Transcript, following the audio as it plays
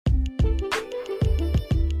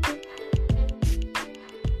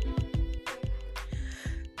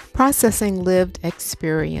Processing lived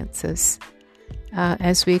experiences.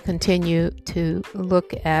 As we continue to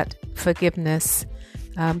look at forgiveness,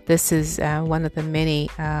 this is one of the many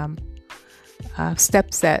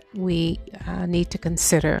steps that we need to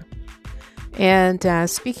consider. And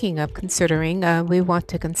speaking of considering, we want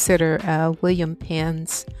to consider William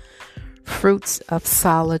Penn's Fruits of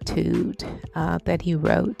Solitude that he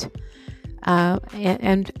wrote.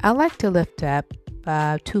 And I like to lift up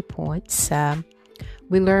 2 points.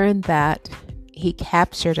 We learned that he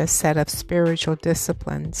captured a set of spiritual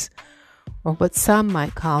disciplines, or what some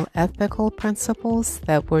might call ethical principles,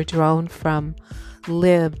 that were drawn from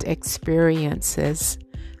lived experiences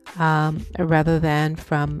rather than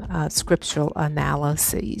from scriptural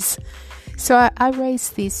analyses. So I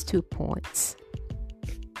raised these 2 points.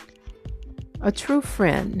 A true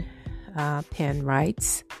friend, Penn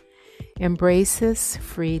writes, embraces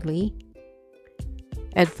freely,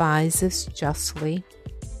 advises justly,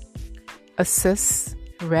 assists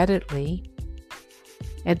readily,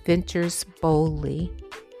 adventures boldly,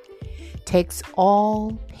 takes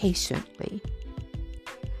all patiently.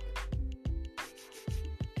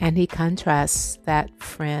 And he contrasts that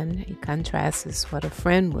friend, he contrasts what a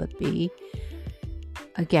friend would be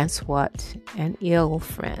against what an ill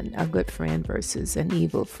friend, a good friend versus an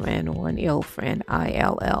evil friend or an ill friend,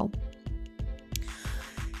 ILL.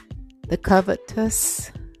 The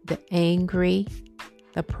covetous, the angry,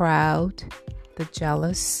 the proud, the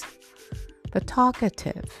jealous, the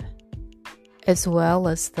talkative, as well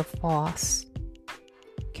as the false,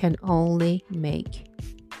 can only make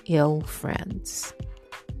ill friends.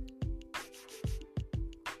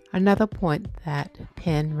 Another point that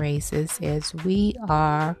Penn raises is we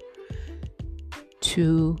are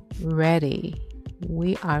to be ready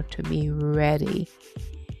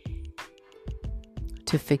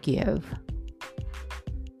to forgive.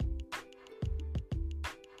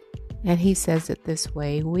 And he says it this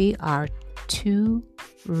way: we are too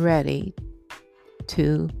ready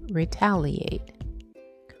to retaliate.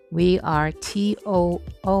 We are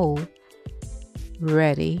TOO,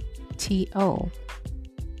 ready, TO,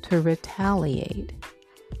 to retaliate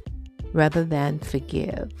rather than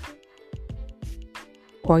forgive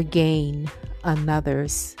or gain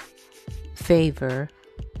another's favor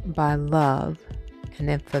by love and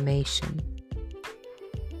information.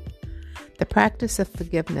 The practice of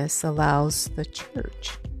forgiveness allows the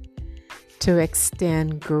church to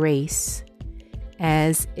extend grace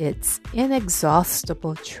as its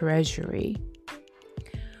inexhaustible treasury.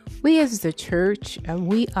 We as the church,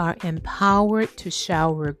 we are empowered to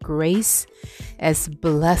shower grace as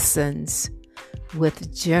blessings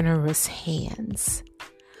with generous hands,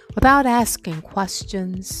 without asking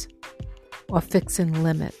questions or fixing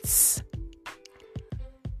limits.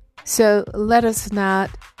 So let us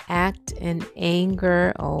not act in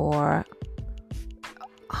anger or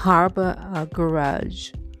harbor a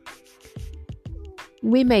grudge.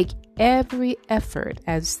 We make every effort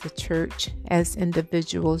as the church, as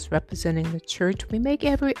individuals representing the church, we make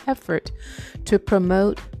every effort to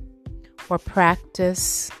promote or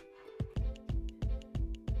practice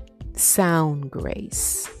sound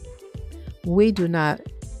grace. We do not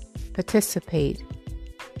participate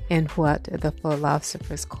in what the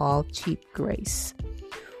philosophers call cheap grace.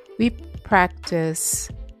 We practice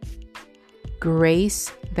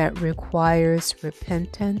grace that requires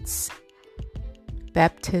repentance,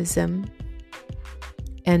 baptism,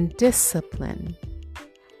 and discipline,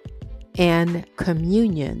 and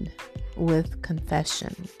communion with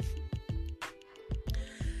confession.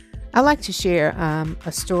 I'd like to share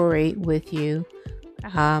a story with you.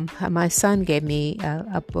 My son gave me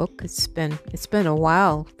a book. It's been a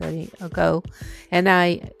while ago, and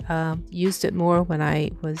I used it more when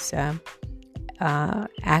I was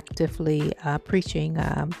actively preaching.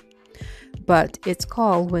 But it's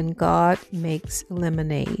called When God Makes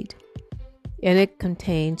Lemonade, and it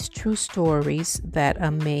contains true stories that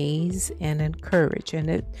amaze and encourage. And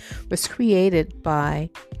it was created by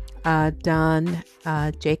Don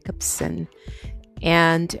Jacobson.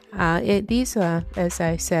 And these are, as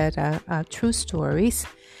I said, true stories.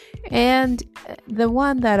 And the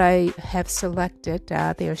one that I have selected,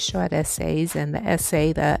 they are short essays, and the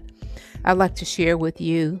essay that I'd like to share with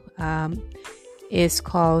you is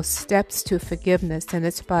called Steps to Forgiveness, and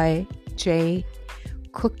it's by Jay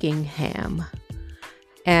Cookingham.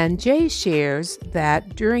 And Jay shares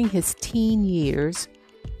that during his teen years,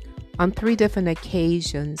 on 3 different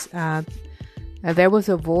occasions, there was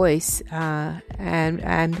a voice,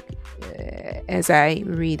 and as I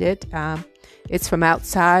read it, it's from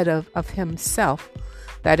outside of himself,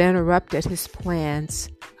 that interrupted his plans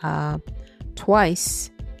twice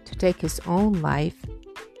to take his own life,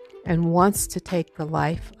 and wants to take the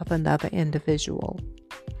life of another individual.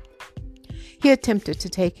 He attempted to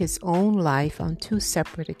take his own life on 2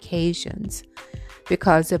 separate occasions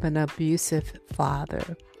because of an abusive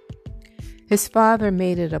father. His father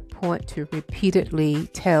made it a point to repeatedly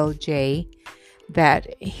tell Jay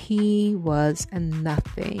that he was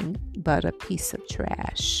nothing but a piece of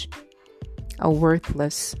trash, a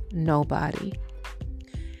worthless nobody.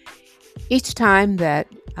 Each time that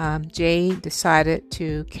Jay decided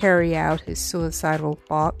to carry out his suicidal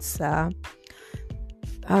thoughts,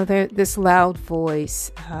 this loud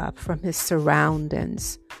voice from his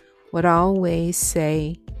surroundings would always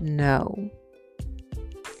say no.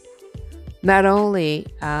 Not only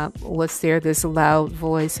was there this loud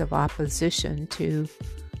voice of opposition to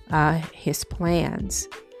his plans,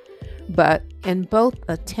 but in both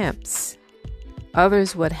attempts,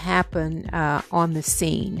 others would happen on the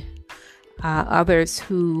scene. Others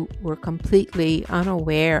who were completely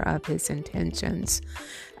unaware of his intentions,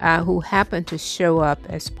 who happened to show up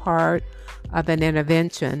as part of an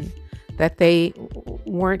intervention that they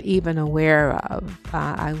weren't even aware of.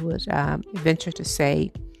 I would venture to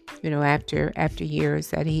say, after years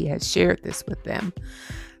that he has shared this with them.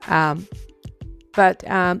 But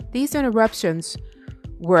these interruptions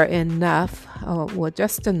were enough,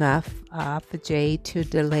 just enough for Jay to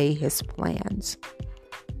delay his plans.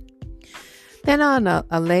 Then on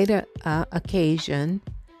a later occasion,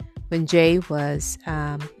 when Jay was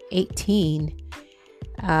 18,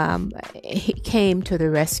 he came to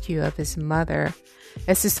the rescue of his mother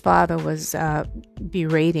as his father was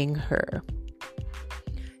berating her.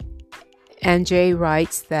 And Jay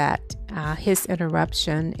writes that his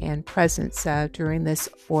interruption and presence during this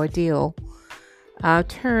ordeal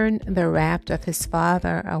turned the wrath of his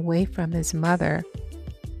father away from his mother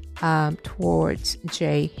towards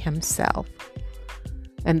Jay himself.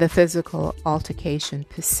 And the physical altercation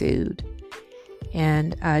pursued.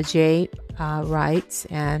 And Jay writes,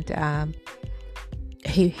 and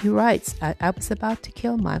he writes, I was about to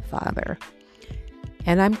kill my father.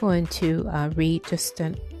 And I'm going to read just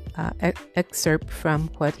an excerpt from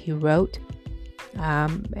what he wrote.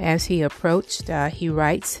 As he approached, he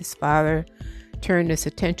writes, his father turned his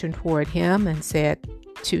attention toward him and said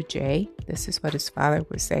to Jay, this is what his father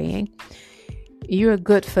was saying, "You're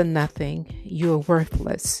good for nothing. You're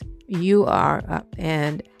worthless. You are,"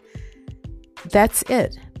 and that's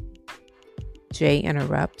it. Jay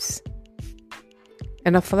interrupts.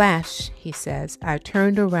 In a flash, he says, I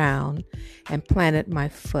turned around and planted my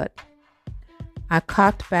foot. I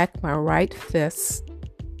cocked back my right fist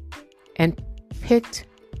and picked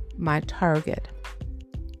my target.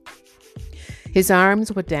 His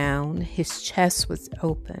arms were down, his chest was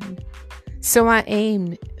open. So I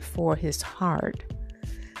aimed for his heart,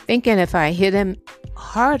 thinking if I hit him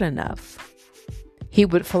hard enough, he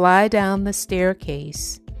would fly down the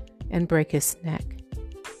staircase and break his neck.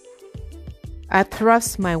 I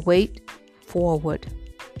thrust my weight forward,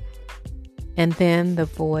 and then the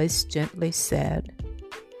voice gently said,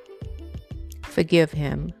 "Forgive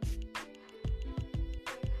him."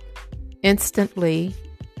 Instantly,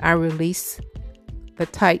 I released the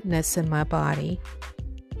tightness in my body,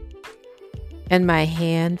 and my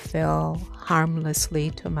hand fell harmlessly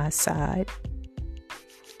to my side.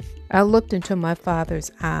 I looked into my father's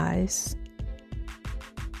eyes.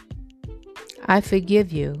 "I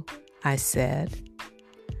forgive you," I said,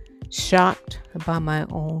 shocked by my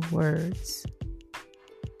own words.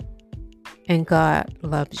 "And God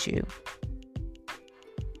loves you."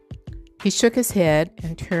 He shook his head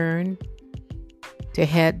and turned to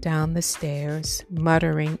head down the stairs,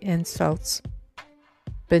 muttering insults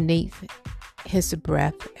beneath his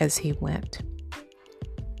breath as he went.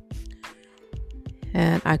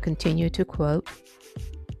 And I continue to quote,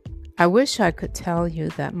 "I wish I could tell you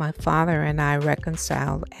that my father and I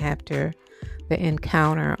reconciled after the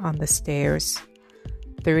encounter on the stairs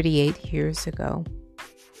 38 years ago.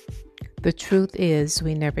 The truth is,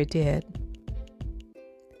 we never did.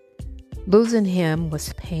 Losing him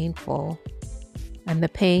was painful, and the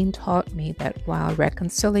pain taught me that while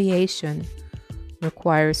reconciliation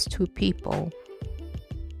requires two people,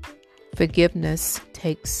 forgiveness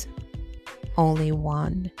takes only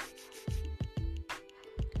one.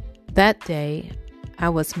 That day, I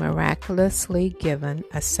was miraculously given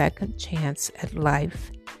a second chance at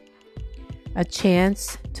life, a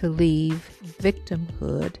chance to leave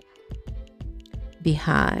victimhood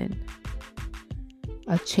behind,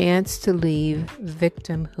 a chance to leave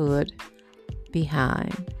victimhood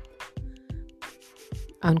behind,"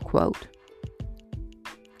 unquote.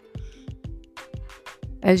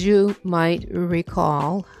 As you might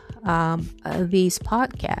recall, these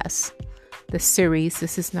podcasts the series.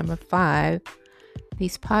 This is number 5.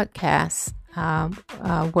 These podcasts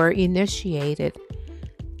were initiated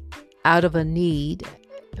out of a need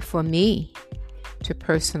for me to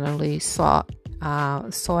personally sort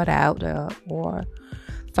out or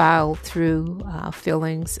file through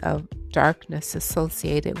feelings of darkness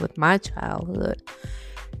associated with my childhood,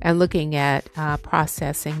 and looking at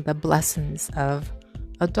processing the blessings of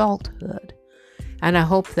adulthood. And I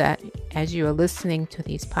hope that as you are listening to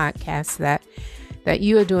these podcasts that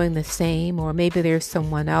you are doing the same, or maybe there's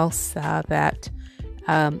someone else that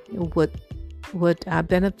would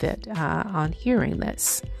benefit on hearing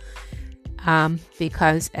this.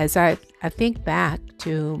 Because as I think back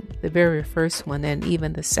to the very first one, and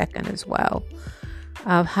even the second as well,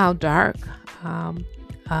 of how dark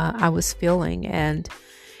I was feeling and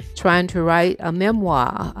trying to write a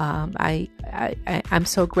memoir. I'm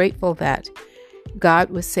so grateful that God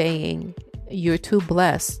was saying, you're too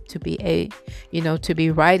blessed to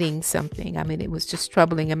be writing something. I mean, it was just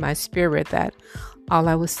troubling in my spirit that all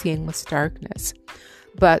I was seeing was darkness.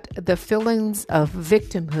 But the feelings of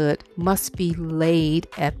victimhood must be laid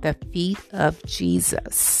at the feet of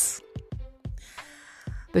Jesus.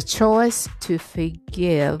 The choice to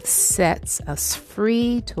forgive sets us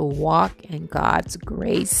free to walk in God's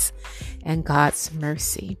grace and God's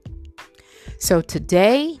mercy. So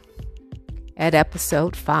today, at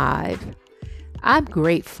episode 5, I'm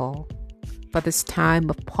grateful for this time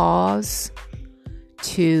of pause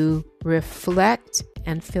to reflect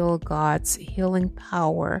and feel God's healing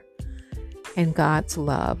power and God's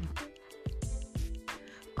love.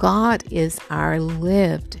 God is our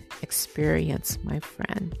lived experience, my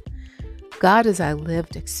friend. God is our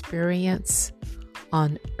lived experience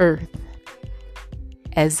on earth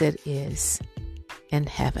as it is in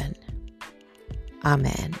heaven.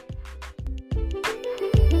 Amen.